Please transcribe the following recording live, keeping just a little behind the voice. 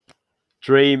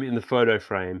Dream in the Photo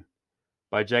Frame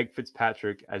by Jake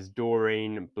Fitzpatrick as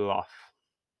Doreen Bluff.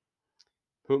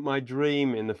 Put my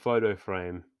dream in the photo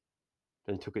frame,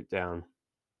 then took it down.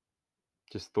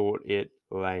 Just thought it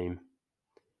lame.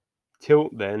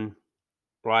 Tilt then,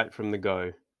 right from the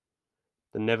go,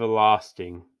 the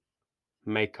never-lasting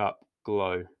makeup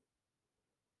glow.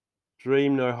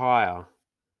 Dream no higher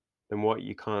than what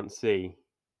you can't see.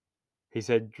 He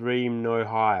said dream no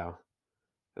higher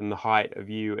than the height of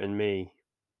you and me.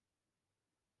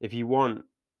 If you want,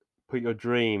 put your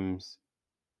dreams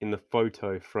in the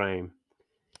photo frame,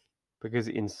 because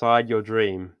inside your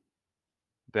dream,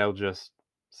 they'll just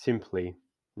simply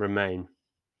remain.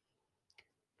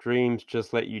 Dreams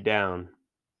just let you down.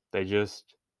 They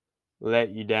just let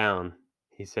you down.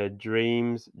 He said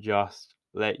dreams just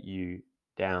let you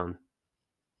down.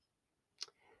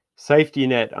 Safety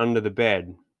net under the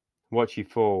bed. Watch you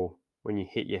fall when you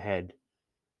hit your head.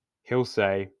 He'll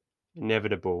say,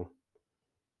 inevitable.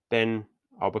 Then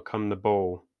I'll become the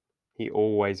ball he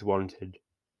always wanted.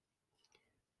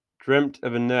 Dreamt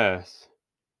of a nurse.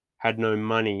 Had no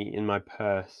money in my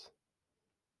purse.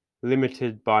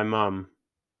 Limited by mum.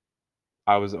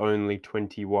 I was only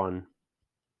 21.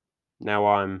 Now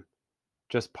I'm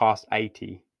just past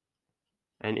 80,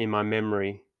 and in my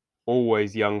memory,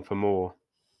 always young for more.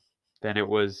 Then it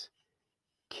was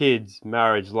kids,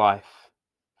 marriage, life,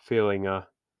 feeling a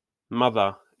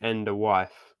mother and a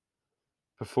wife.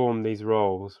 Performed these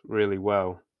roles really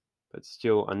well, but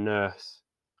still a nurse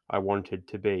I wanted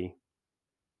to be.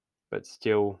 But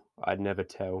still I'd never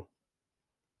tell.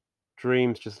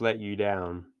 Dreams just let you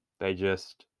down. They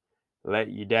just let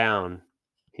you down.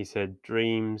 He said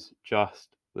dreams just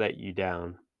let you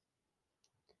down.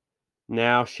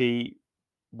 Now she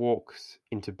walks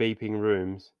into beeping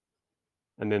rooms,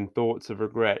 and then thoughts of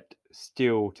regret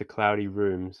steal to cloudy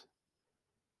rooms.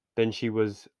 Then she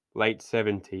was late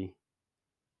 70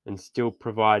 and still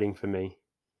providing for me,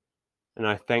 and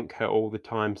I thank her all the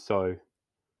time so.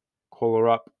 Call her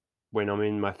up when I'm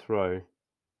in my throw.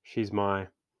 She's my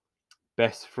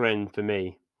best friend for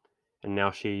me, and now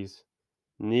she's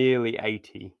nearly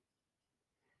 80.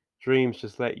 Dreams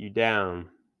just let you down.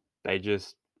 They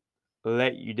just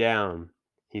let you down.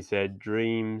 He said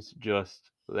dreams just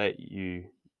let you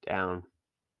down.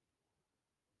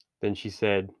 Then she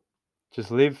said,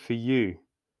 just live for you.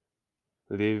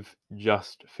 Live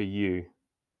just for you.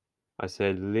 I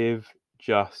said, live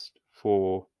just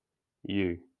for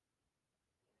you.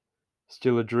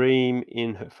 Still a dream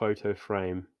in her photo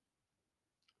frame.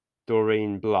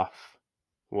 Doreen Bluff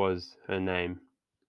was her name.